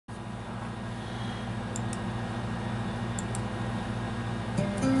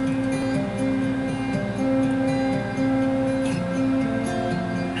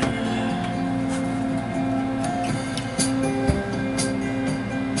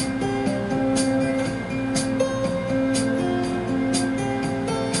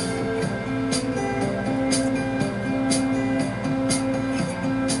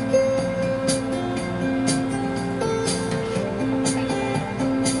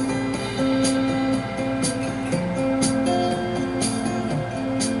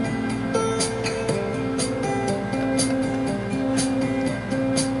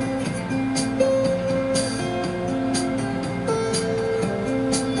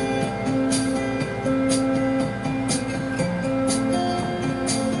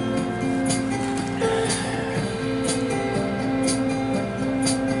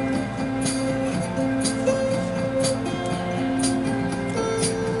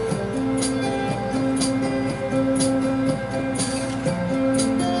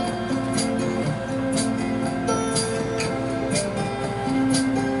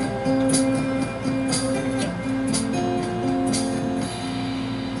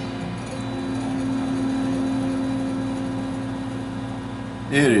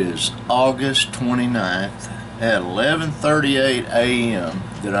It is August 29th at 11:38 a.m.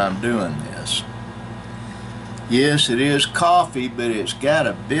 that I'm doing this. Yes, it is coffee, but it's got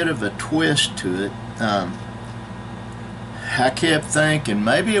a bit of a twist to it. I kept thinking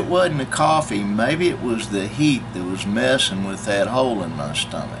maybe it wasn't the coffee, maybe it was the heat that was messing with that hole in my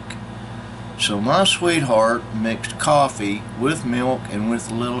stomach. So my sweetheart mixed coffee with milk and with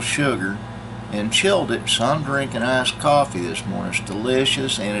a little sugar and chilled it, so I'm drinking iced coffee this morning. It's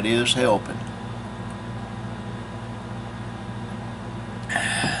delicious and it is helping.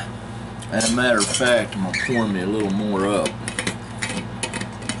 As a matter of fact, I'm going to pour me a little more up.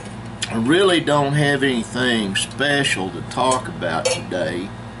 I really don't have anything special to talk about today.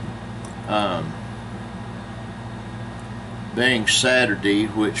 Being Saturday,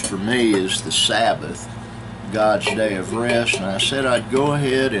 which for me is the Sabbath, God's day of rest, and I said I'd go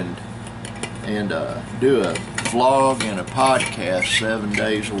ahead and do a vlog and a podcast 7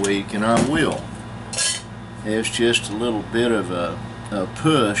 days a week, and I will. It's just a little bit of a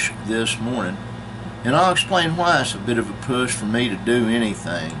push this morning, and I'll explain why it's a bit of a push for me to do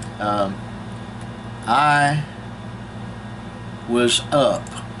anything. I was up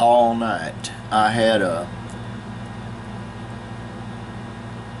all night. I had a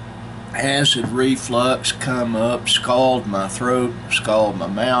acid reflux come up, scald my throat, scald my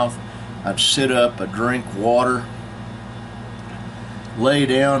mouth. I'd sit up, I'd drink water, lay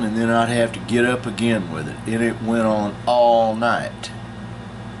down, and then I'd have to get up again with it. And it went on all night.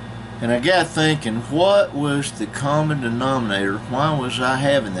 And I got thinking, what was the common denominator? Why was I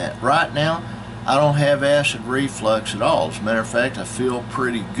having that? Right now, I don't have acid reflux at all. As a matter of fact, I feel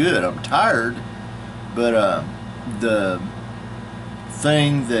pretty good. I'm tired, but the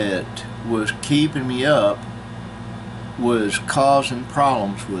thing that was keeping me up was causing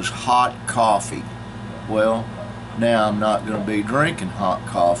problems was hot coffee. Well, now I'm not going to be drinking hot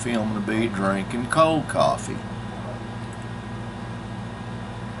coffee. I'm going to be drinking cold coffee.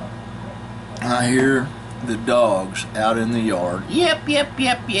 I hear the dogs out in the yard. Yep, yep,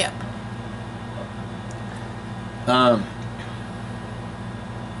 yep, yep.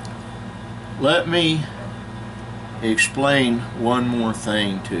 Let me explain one more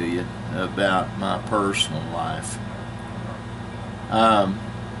thing to you about my personal life.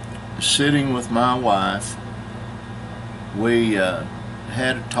 Sitting with my wife, we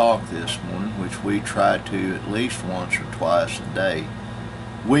had a talk this morning, which we try to at least once or twice a day.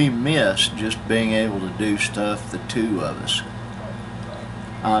 We miss just being able to do stuff, the two of us.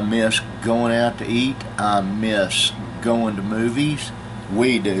 I miss going out to eat. I miss going to movies.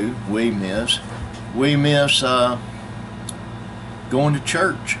 We do. We miss going to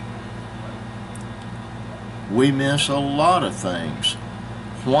church. We miss a lot of things.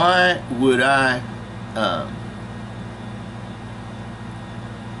 Why would I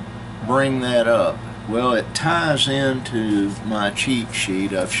bring that up? Well, it ties into my cheat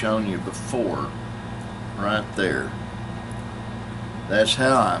sheet I've shown you before, right there. That's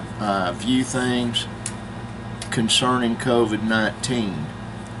how I view things concerning COVID-19.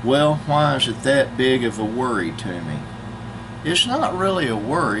 Well, why is it that big of a worry to me? It's not really a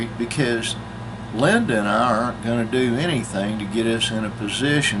worry because Linda and I aren't going to do anything to get us in a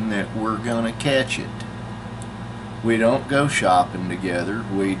position that we're going to catch it. We don't go shopping together.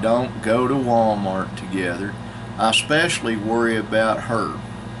 We don't go to Walmart together. I especially worry about her.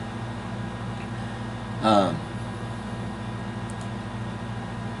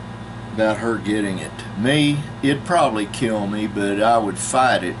 About her getting it. Me, it'd probably kill me, but I would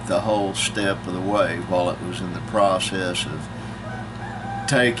fight it the whole step of the way while it was in the process of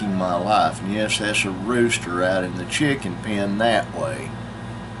taking my life. And yes, that's a rooster out in the chicken pen that way.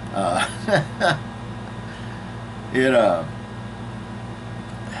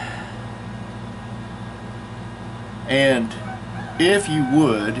 And if you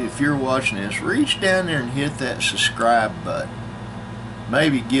would, if you're watching this, reach down there and hit that subscribe button.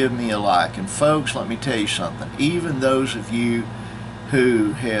 Maybe give me a like. And folks, let me tell you something. Even those of you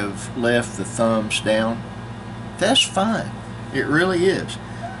who have left the thumbs down, that's fine. It really is.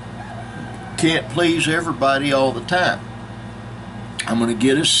 Can't please everybody all the time. I'm going to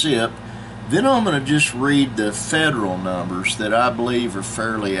get a sip. Then I'm going to just read the federal numbers that I believe are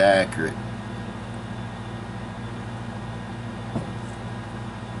fairly accurate.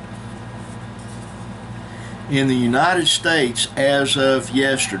 In the United States, as of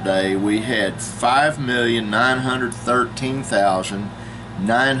yesterday, we had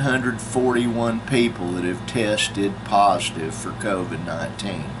 5,913,941 people that have tested positive for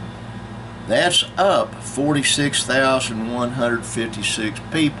COVID-19. That's up 46,156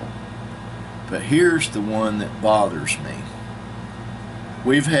 people. But here's the one that bothers me.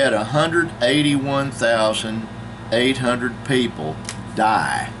 We've had 181,800 people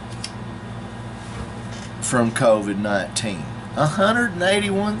die from COVID-19.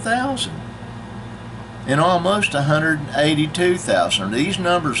 181,000. And almost 182,000. Are these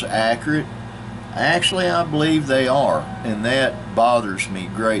numbers accurate? Actually, I believe they are, and that bothers me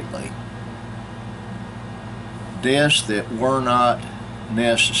greatly. Deaths that were not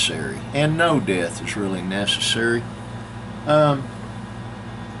necessary, and no death is really necessary. I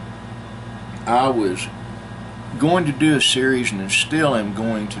was going to do a series, and still am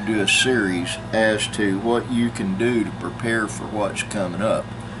going to do a series as to what you can do to prepare for what's coming up.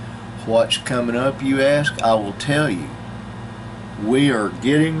 What's coming up, you ask? I will tell you. We are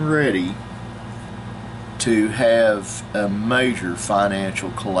getting ready to have a major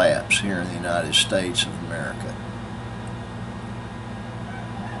financial collapse here in the United States of America.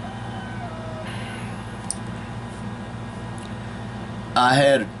 I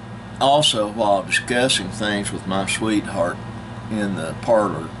had also, while discussing things with my sweetheart in the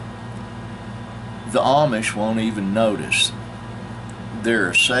parlor, the Amish won't even notice.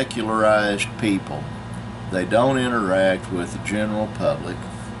 They're secularized people. They don't interact with the general public.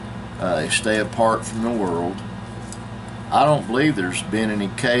 They stay apart from the world. I don't believe there's been any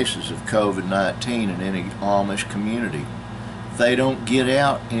cases of COVID-19 in any Amish community. They don't get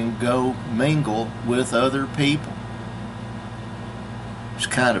out and go mingle with other people. It's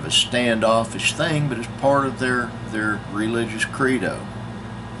kind of a standoffish thing, but it's part of their religious credo.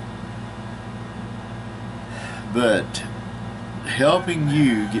 But helping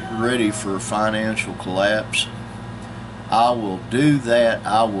you get ready for a financial collapse, I will do that.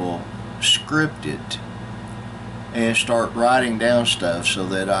 I will script it and start writing down stuff so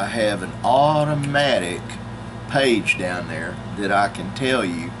that I have an automatic page down there that I can tell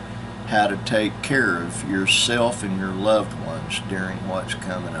you how to take care of yourself and your loved ones during what's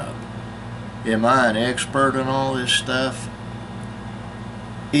coming up. Am I an expert in all this stuff?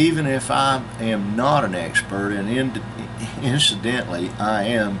 Even if I am not an expert, and incidentally, I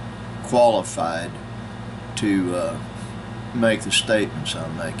am qualified to make the statements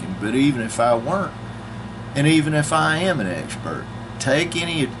I'm making, but even if I weren't, and even if I am an expert, take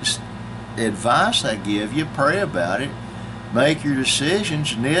any advice I give you, pray about it, make your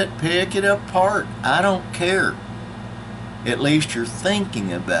decisions, nitpick it apart. I don't care. At least you're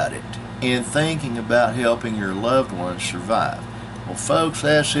thinking about it and thinking about helping your loved ones survive. Well, folks,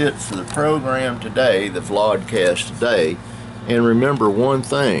 that's it for the program today, the vlogcast today. And remember one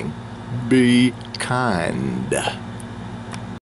thing, be kind.